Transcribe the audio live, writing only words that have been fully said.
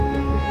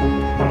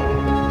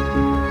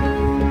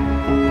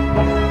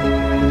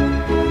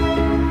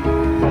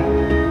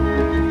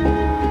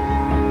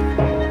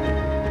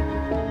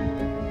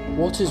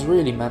What is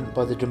really meant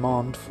by the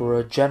demand for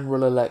a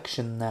general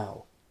election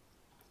now?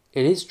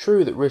 It is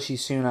true that Rishi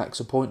Sunak's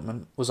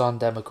appointment was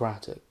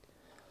undemocratic,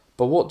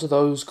 but what do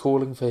those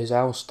calling for his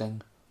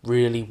ousting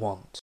really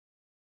want?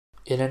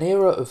 In an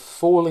era of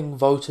falling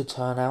voter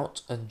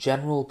turnout and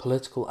general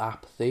political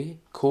apathy,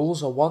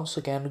 calls are once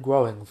again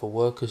growing for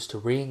workers to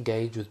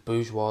re-engage with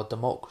bourgeois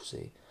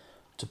democracy,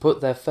 to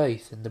put their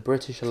faith in the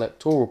British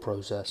electoral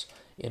process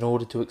in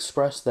order to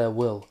express their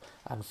will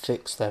and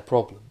fix their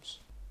problems.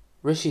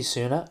 Rishi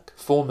Sunak,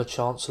 former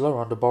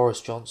Chancellor under Boris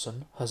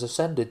Johnson, has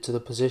ascended to the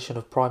position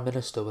of Prime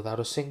Minister without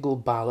a single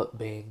ballot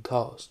being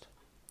cast.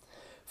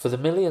 For the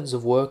millions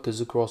of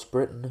workers across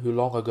Britain who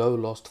long ago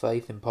lost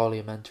faith in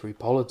parliamentary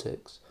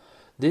politics,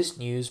 this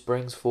news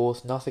brings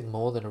forth nothing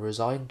more than a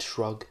resigned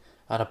shrug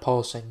and a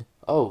passing,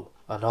 "Oh,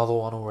 another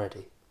one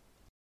already."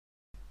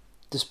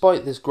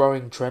 Despite this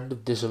growing trend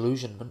of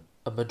disillusionment,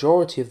 a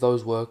majority of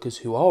those workers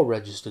who are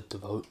registered to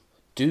vote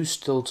do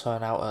still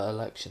turn out at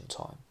election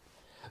time.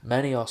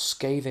 Many are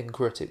scathing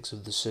critics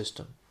of the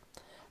system.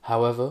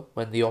 However,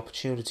 when the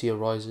opportunity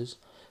arises,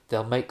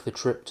 they'll make the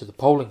trip to the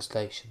polling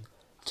station,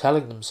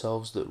 telling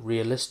themselves that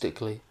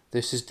realistically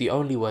this is the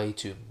only way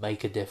to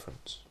make a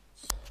difference.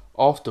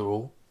 After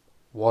all,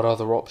 what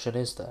other option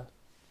is there?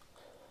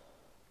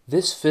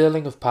 This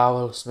feeling of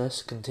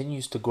powerlessness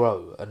continues to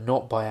grow, and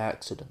not by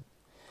accident.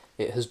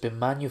 It has been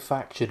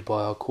manufactured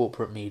by our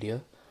corporate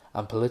media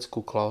and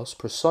political class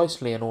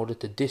precisely in order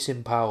to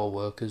disempower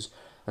workers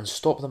and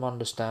stop them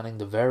understanding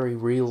the very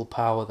real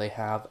power they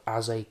have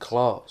as a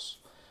class,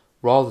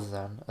 rather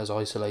than as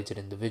isolated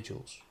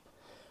individuals.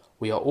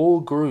 We are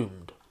all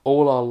groomed,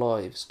 all our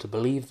lives, to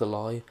believe the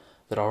lie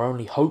that our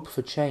only hope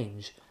for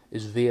change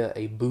is via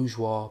a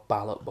bourgeois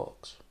ballot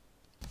box.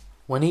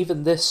 When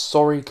even this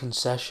sorry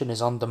concession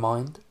is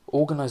undermined,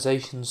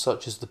 organisations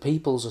such as the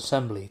People's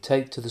Assembly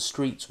take to the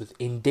streets with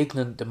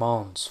indignant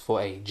demands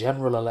for a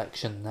general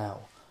election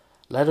now.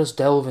 Let us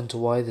delve into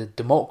why the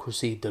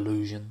democracy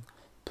delusion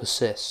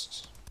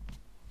persists.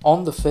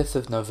 On the 5th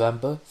of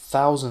November,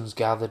 thousands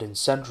gathered in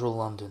central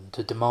London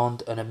to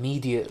demand an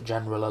immediate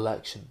general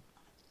election.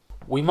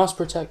 "We must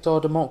protect our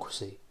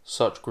democracy,"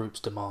 such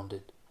groups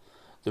demanded.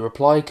 The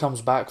reply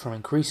comes back from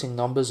increasing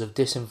numbers of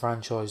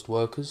disenfranchised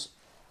workers.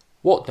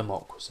 What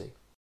democracy?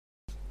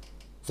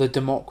 The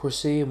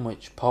democracy in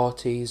which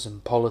parties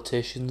and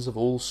politicians of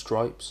all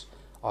stripes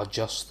are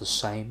just the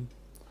same.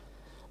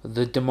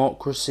 The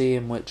democracy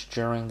in which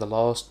during the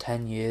last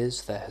 10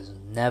 years there has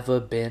never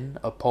been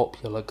a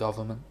popular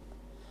government.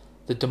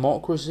 The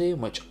democracy in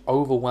which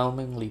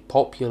overwhelmingly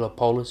popular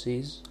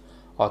policies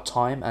are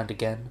time and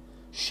again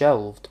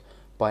shelved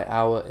by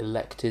our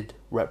elected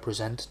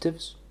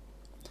representatives.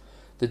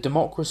 The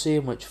democracy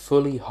in which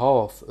fully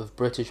half of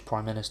British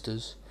Prime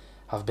Ministers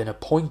have been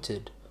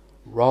appointed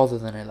rather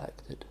than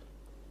elected.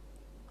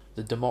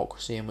 The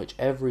democracy in which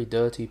every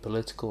dirty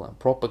political and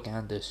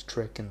propagandist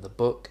trick in the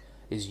book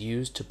is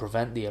used to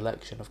prevent the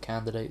election of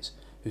candidates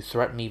who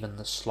threaten even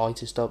the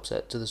slightest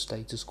upset to the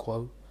status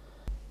quo,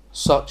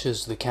 such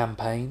as the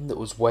campaign that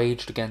was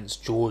waged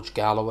against George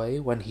Galloway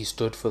when he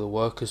stood for the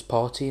Workers'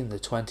 Party in the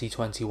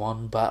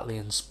 2021 Batley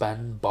and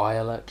Spen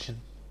by-election.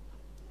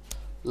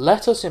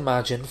 Let us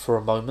imagine for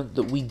a moment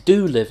that we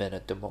do live in a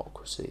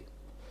democracy.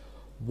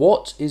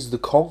 What is the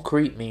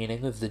concrete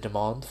meaning of the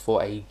demand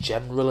for a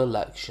general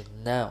election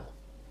now?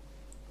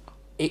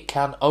 It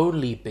can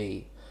only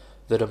be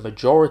that a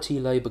majority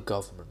Labour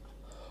government,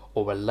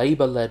 or a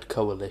Labour-led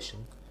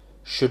coalition,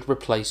 should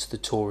replace the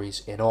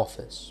Tories in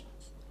office.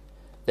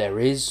 There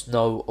is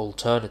no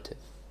alternative.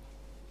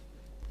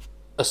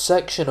 A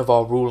section of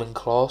our ruling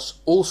class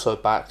also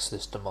backs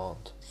this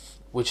demand,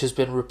 which has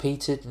been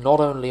repeated not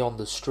only on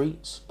the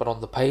streets, but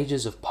on the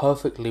pages of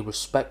perfectly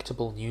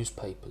respectable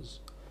newspapers.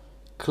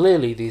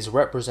 Clearly, these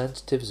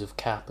representatives of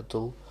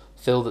capital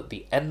feel that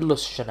the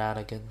endless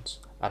shenanigans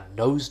and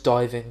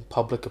nose-diving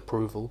public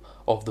approval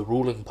of the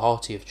ruling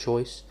party of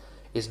choice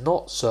is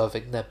not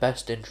serving their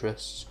best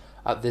interests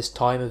at this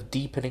time of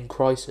deepening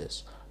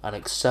crisis and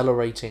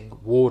accelerating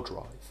war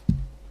drive.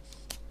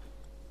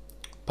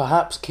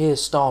 Perhaps Keir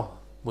Starmer,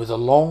 with a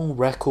long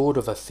record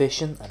of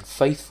efficient and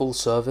faithful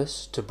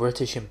service to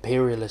British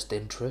imperialist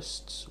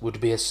interests,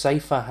 would be a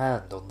safer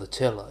hand on the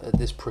tiller at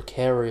this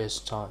precarious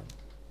time.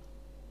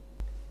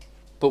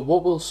 But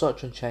what will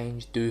such a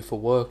change do for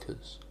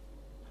workers?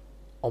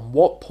 On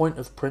what point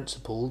of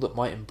principle that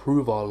might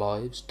improve our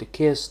lives do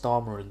Keir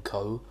Starmer and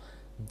co.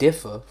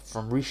 differ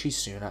from Rishi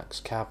Sunak's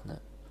cabinet?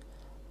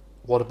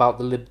 What about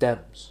the Lib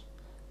Dems,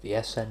 the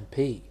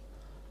SNP,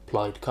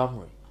 Plaid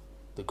Cymru,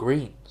 the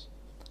Greens?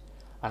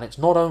 And it's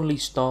not only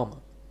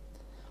Starmer.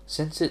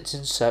 Since its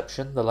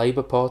inception, the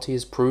Labour Party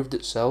has proved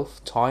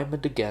itself time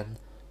and again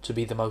to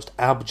be the most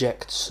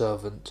abject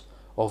servant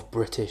of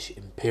British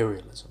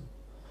imperialism.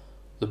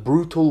 The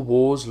brutal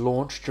wars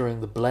launched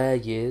during the Blair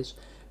years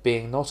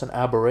being not an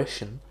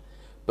aberration,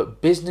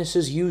 but business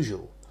as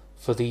usual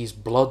for these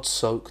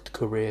blood-soaked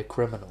career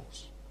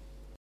criminals.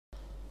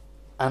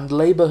 And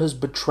Labour has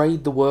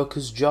betrayed the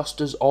workers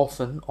just as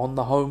often on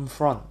the home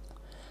front.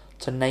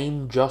 To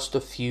name just a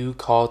few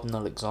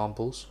cardinal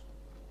examples: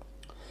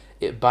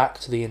 It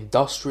backed the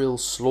industrial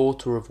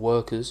slaughter of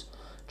workers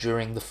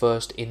during the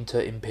First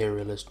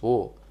Inter-Imperialist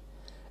War.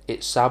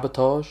 It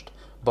sabotaged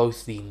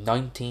both the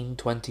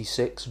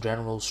 1926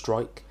 general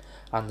strike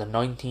and the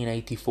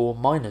 1984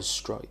 miners'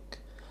 strike,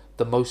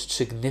 the most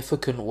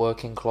significant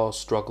working class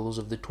struggles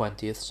of the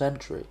 20th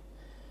century,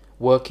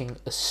 working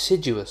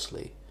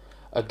assiduously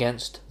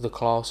against the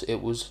class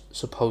it was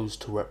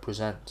supposed to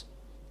represent.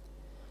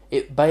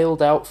 It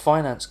bailed out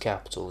finance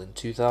capital in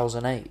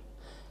 2008,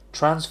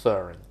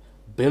 transferring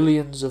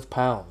billions of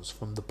pounds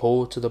from the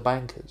poor to the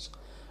bankers,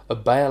 a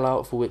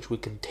bailout for which we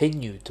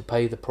continue to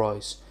pay the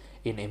price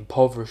in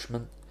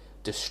impoverishment,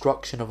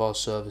 destruction of our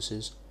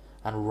services,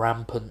 and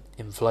rampant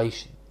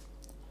inflation.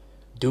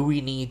 Do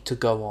we need to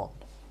go on?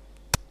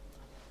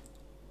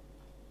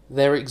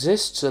 There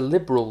exists a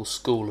liberal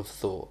school of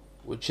thought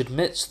which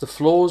admits the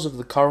flaws of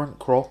the current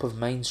crop of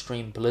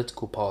mainstream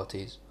political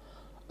parties,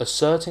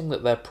 asserting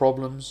that their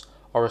problems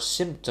are a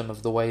symptom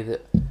of the way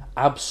that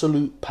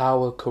absolute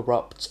power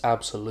corrupts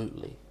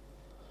absolutely.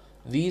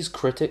 These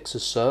critics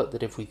assert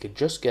that if we could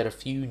just get a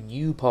few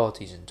new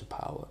parties into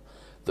power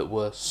that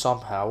were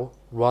somehow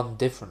run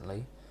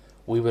differently,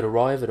 we would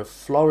arrive at a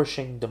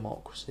flourishing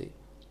democracy.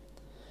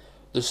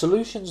 The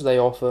solutions they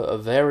offer are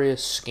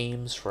various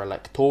schemes for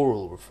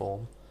electoral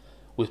reform,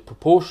 with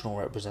proportional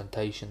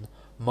representation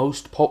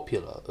most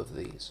popular of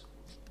these.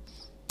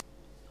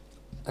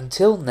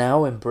 Until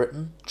now in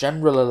Britain,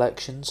 general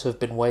elections have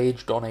been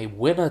waged on a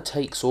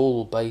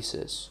winner-takes-all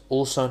basis,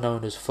 also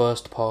known as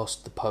first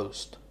past the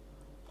post.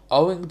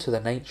 Owing to the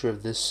nature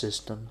of this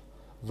system,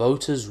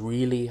 voters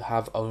really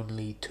have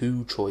only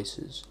two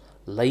choices,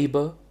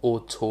 Labour or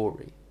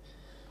Tory.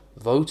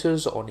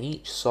 Voters on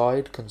each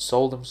side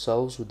console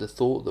themselves with the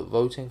thought that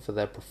voting for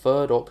their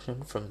preferred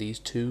option from these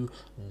two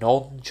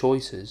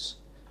non-choices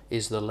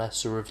is the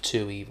lesser of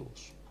two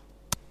evils.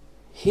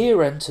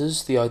 Here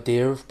enters the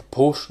idea of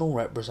proportional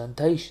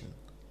representation,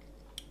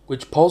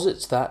 which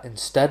posits that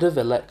instead of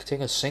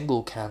electing a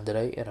single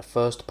candidate in a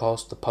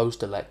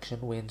first-past-the-post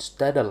election, we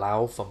instead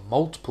allow for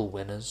multiple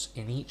winners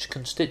in each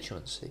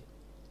constituency.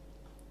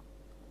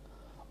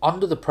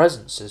 Under the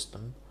present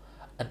system,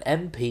 an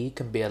MP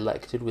can be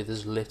elected with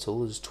as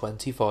little as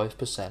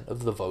 25%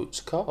 of the votes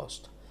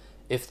cast,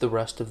 if the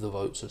rest of the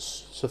votes are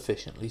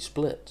sufficiently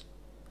split.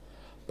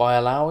 By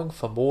allowing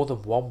for more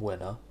than one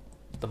winner,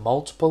 the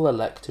multiple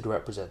elected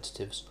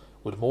representatives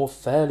would more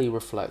fairly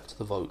reflect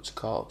the votes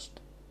cast.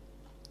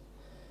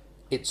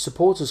 Its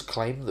supporters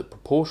claim that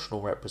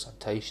proportional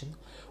representation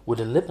would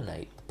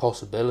eliminate the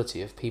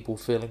possibility of people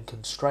feeling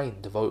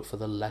constrained to vote for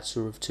the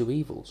lesser of two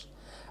evils,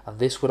 and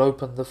this would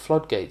open the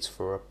floodgates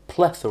for a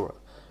plethora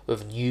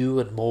of new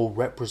and more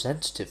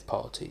representative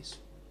parties.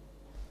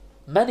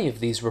 Many of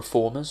these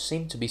reformers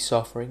seem to be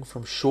suffering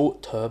from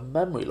short-term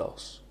memory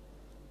loss.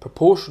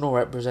 Proportional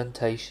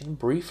representation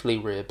briefly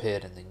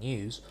reappeared in the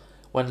news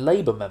when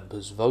Labour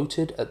members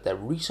voted at their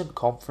recent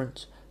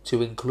conference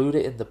to include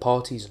it in the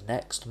party's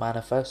next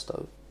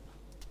manifesto.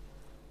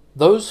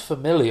 Those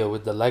familiar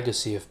with the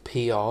legacy of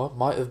PR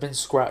might have been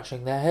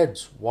scratching their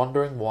heads,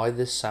 wondering why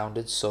this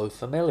sounded so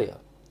familiar.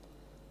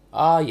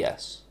 Ah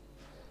yes,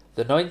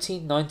 the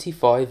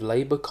 1995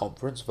 Labour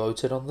conference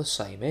voted on the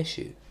same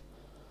issue.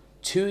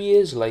 2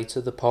 years later,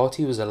 the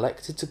party was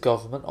elected to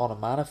government on a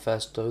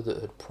manifesto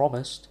that had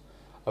promised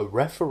a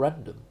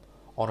referendum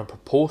on a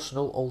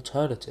proportional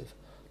alternative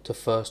to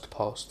first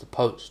past the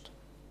post.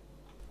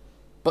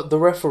 But the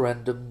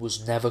referendum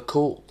was never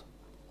called.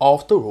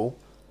 After all,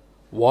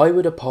 why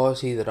would a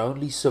party that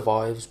only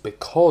survives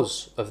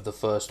because of the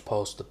first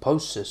past the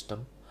post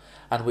system,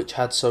 and which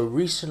had so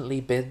recently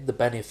been the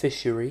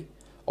beneficiary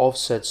of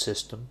said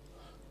system,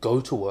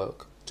 go to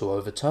work to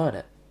overturn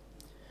it?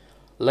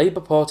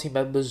 Labour Party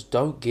members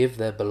don't give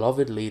their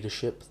beloved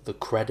leadership the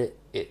credit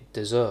it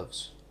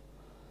deserves.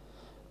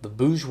 The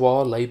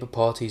bourgeois Labour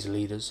Party's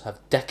leaders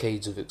have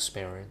decades of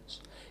experience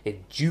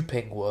in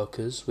duping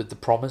workers with the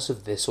promise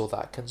of this or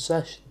that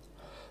concession.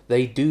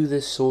 They do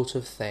this sort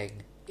of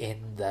thing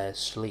in their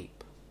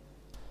sleep.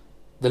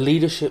 The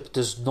leadership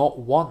does not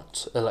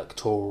want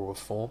electoral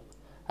reform,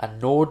 and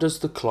nor does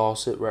the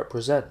class it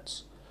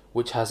represents,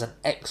 which has an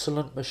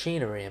excellent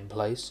machinery in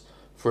place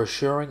for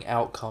assuring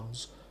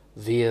outcomes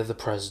via the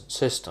present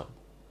system.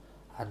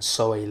 And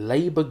so a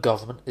Labour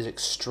government is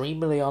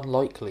extremely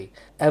unlikely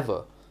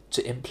ever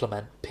to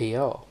implement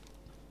PR.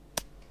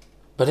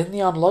 But in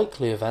the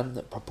unlikely event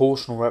that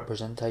proportional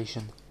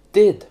representation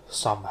did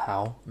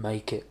somehow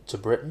make it to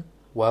Britain,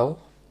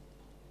 well,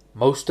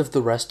 most of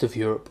the rest of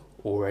Europe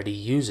already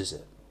uses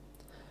it.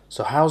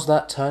 So how's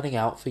that turning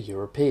out for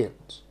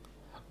Europeans?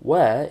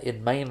 Where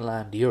in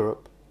mainland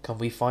Europe can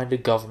we find a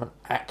government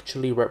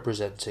actually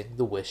representing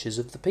the wishes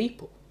of the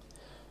people?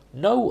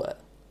 Nowhere.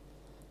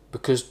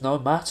 Because no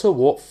matter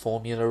what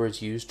formula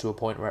is used to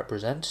appoint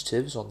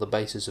representatives on the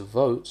basis of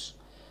votes,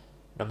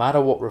 no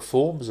matter what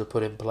reforms are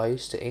put in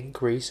place to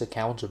increase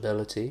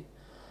accountability,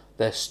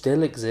 there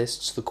still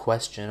exists the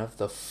question of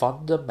the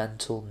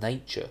fundamental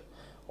nature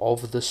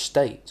of the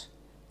state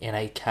in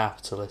a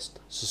capitalist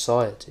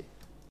society.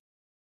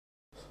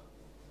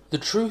 The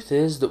truth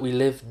is that we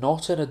live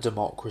not in a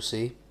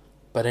democracy,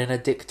 but in a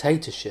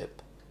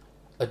dictatorship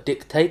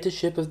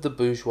of the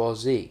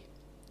bourgeoisie.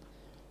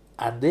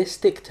 And this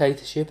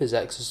dictatorship is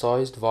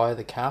exercised via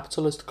the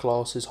capitalist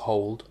class's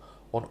hold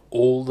on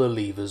all the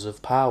levers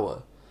of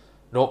power,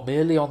 not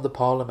merely on the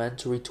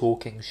parliamentary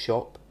talking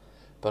shop,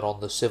 but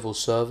on the civil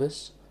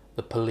service,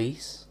 the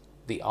police,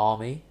 the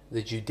army,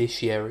 the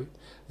judiciary,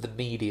 the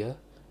media,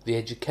 the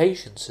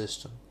education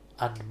system,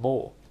 and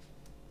more.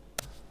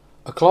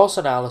 A class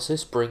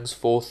analysis brings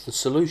forth the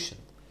solution: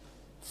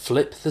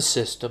 flip the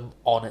system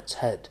on its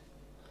head.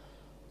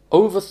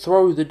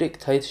 Overthrow the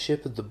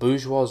dictatorship of the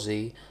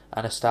bourgeoisie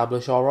and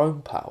establish our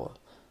own power.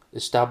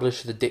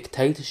 Establish the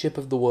dictatorship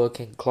of the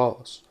working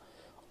class,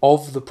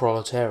 of the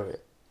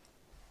proletariat,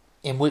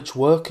 in which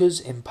workers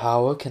in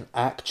power can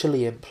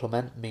actually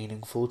implement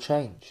meaningful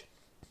change.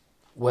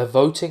 Where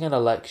voting in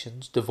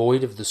elections,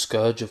 devoid of the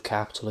scourge of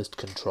capitalist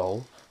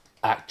control,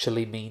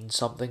 actually means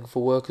something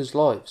for workers'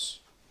 lives.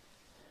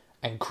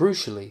 And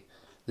crucially,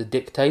 the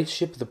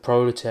dictatorship of the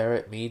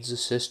proletariat means a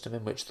system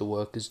in which the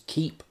workers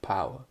keep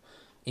power,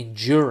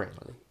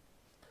 enduringly.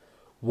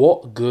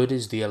 What good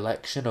is the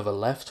election of a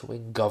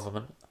left-wing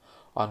government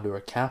under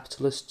a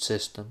capitalist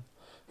system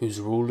whose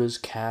rulers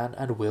can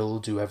and will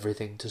do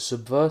everything to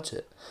subvert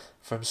it,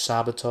 from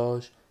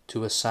sabotage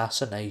to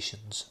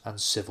assassinations and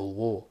civil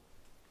war?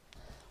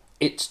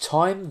 It's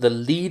time the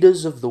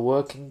leaders of the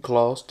working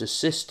class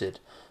desisted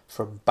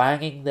from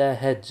banging their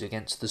heads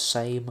against the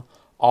same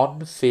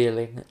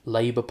unfeeling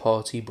Labour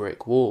Party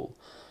brick wall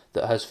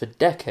that has for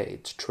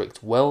decades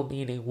tricked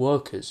well-meaning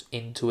workers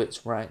into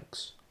its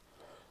ranks.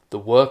 The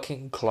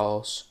working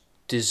class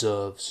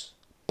deserves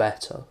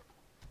better.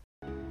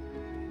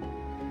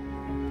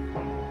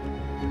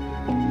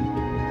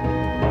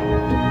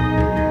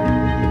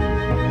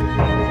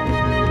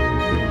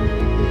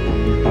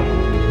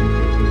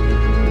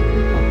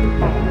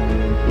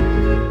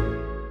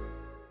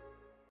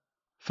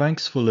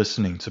 Thanks for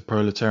listening to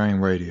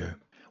Proletarian Radio.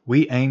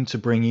 We aim to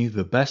bring you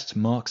the best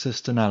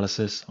Marxist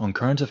analysis on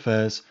current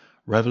affairs,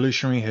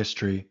 revolutionary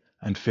history,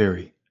 and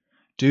theory.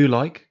 Do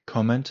like,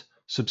 comment,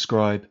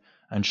 subscribe,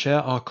 and share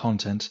our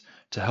content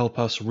to help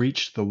us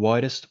reach the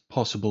widest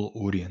possible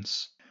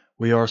audience.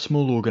 We are a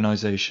small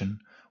organization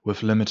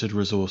with limited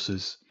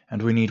resources,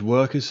 and we need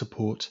workers'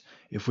 support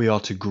if we are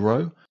to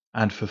grow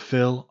and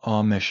fulfill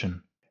our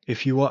mission.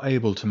 If you are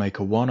able to make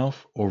a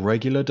one-off or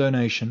regular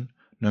donation,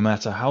 no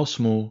matter how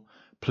small,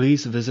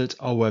 please visit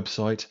our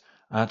website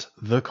at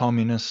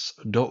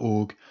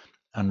thecommunists.org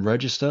and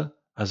register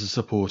as a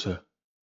supporter.